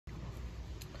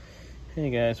Hey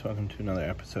guys, welcome to another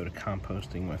episode of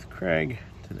Composting with Craig.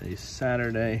 Today's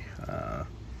Saturday,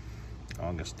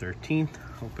 August 13th.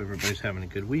 Hope everybody's having a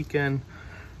good weekend.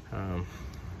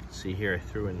 See here, I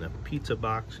threw in the pizza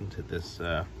box into this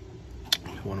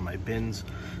one of my bins.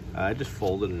 I just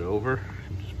folded it over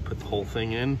and just put the whole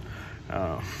thing in.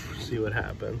 See what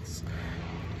happens.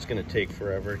 It's gonna take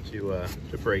forever to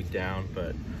break down,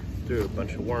 but threw a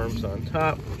bunch of worms on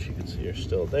top, which you can see are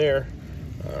still there.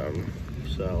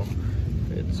 So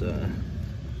it's let's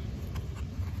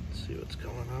see what's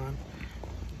going on.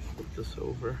 Flip this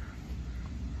over.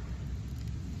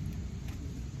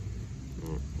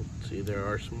 Let's see, there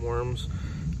are some worms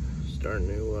starting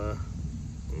to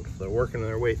they're working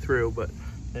their way through, but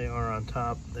they are on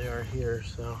top. They are here,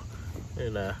 so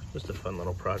just a fun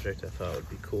little project. I thought it would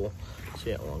be cool.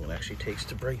 See how long it actually takes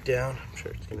to break down. I'm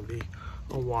sure it's going to be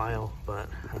a while, but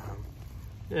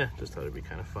yeah, just thought it'd be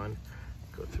kind of fun.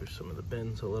 Go through some of the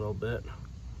bins a little bit,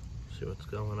 see what's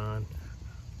going on.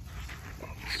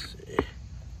 Let's see.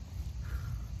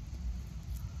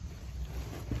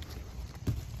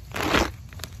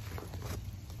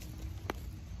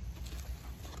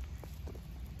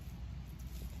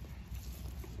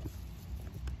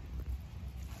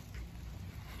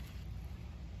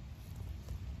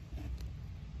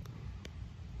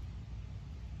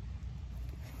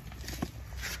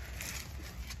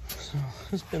 So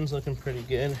this bin's looking pretty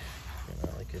good.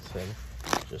 Like I said,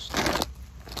 just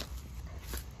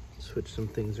switch some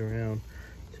things around.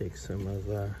 Take some of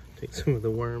the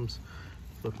worms,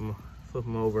 flip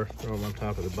them over, throw them on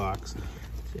top of the box.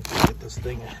 See if we can get this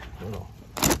thing a little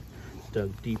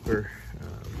dug deeper.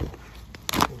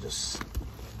 We'll just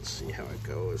see how it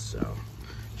goes. So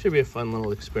should be a fun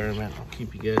little experiment. I'll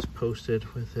keep you guys posted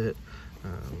with it.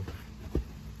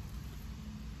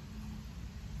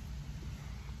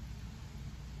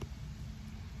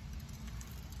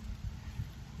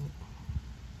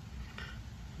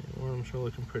 Worms are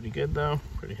looking pretty good though.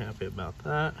 Pretty happy about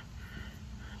that.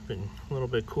 Been a little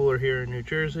bit cooler here in New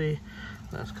Jersey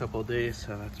last couple of days,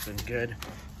 so that's been good.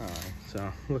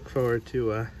 So look forward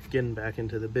to getting back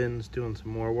into the bins, doing some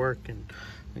more work, and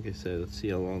like I said, let's see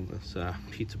how long this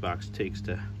pizza box takes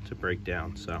to break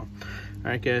down. So all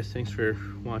right guys, thanks for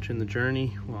watching the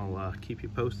journey. I'll keep you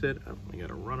posted. Oh, I got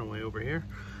a runaway over here.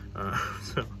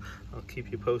 So I'll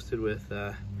keep you posted with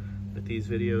these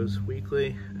videos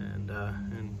weekly, and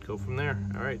go from there.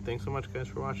 All right, thanks so much guys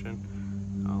for watching.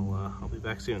 I'll be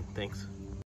back soon. Thanks.